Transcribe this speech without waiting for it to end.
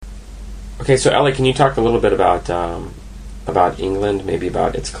Okay, so Ellie, can you talk a little bit about England, maybe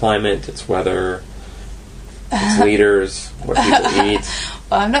about its climate, its weather, its leaders, what people eat?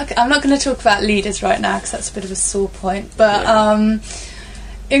 Well, I'm not going to talk about leaders right now because that's a bit of a sore point. But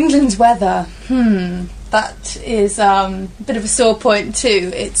England's weather, that is a bit of a sore point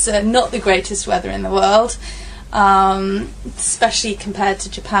too. It's not the greatest weather in the world, especially compared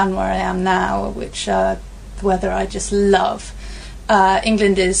to Japan where I am now, which the weather I just love.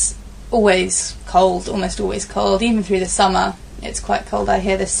 England is always cold, almost always cold, even through the summer. It's quite cold. I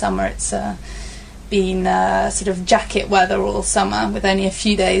hear this summer it's been sort of jacket weather all summer with only a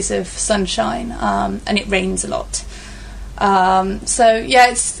few days of sunshine, and it rains a lot. So yeah,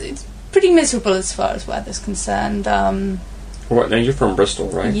 it's pretty miserable as far as weather's concerned. Now you're from Bristol,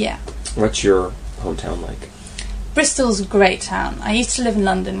 right? Yeah. What's your hometown like? Bristol's a great town. I used to live in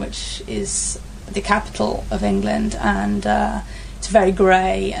London, which is the capital of England, and it's very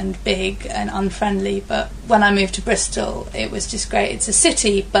grey and big and unfriendly. But when I moved to Bristol, it was just great. It's a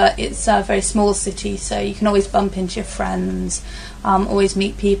city, but it's a very small city, so you can always bump into your friends, always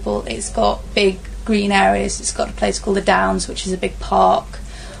meet people. It's got big green areas. It's got a place called the Downs, which is a big park,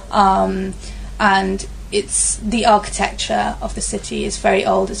 and it's the architecture of the city is very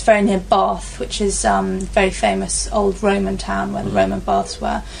old. It's very near Bath, which is very famous old Roman town where the Roman baths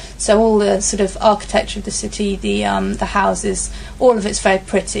were. So all the sort of architecture of the city, the houses, all of it's very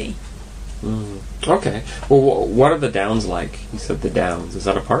pretty. Okay. Well, what are the Downs like? You said the Downs. Is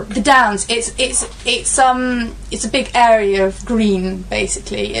that a park? The Downs. It's a big area of green.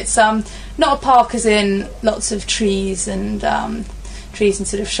 Basically, it's not a park as in lots of trees and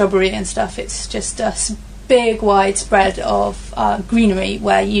sort of shrubbery and stuff. It's just a big wide spread of greenery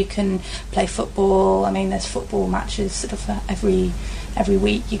where you can play football. I mean, there's football matches sort of every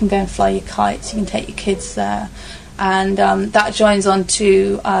week. You can go and fly your kites. You can take your kids there. And that joins on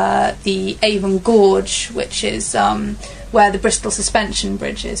to the Avon Gorge, which is where the Bristol Suspension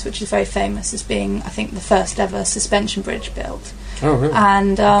Bridge is, which is very famous as being, I think, the first ever suspension bridge built. Oh, really?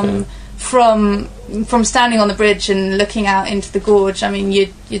 And okay. From standing on the bridge and looking out into the gorge, I mean,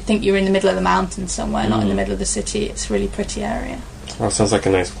 you'd think you're in the middle of the mountains somewhere, not in the middle of the city. It's a really pretty area. Oh, sounds like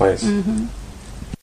a nice place. Mm-hmm.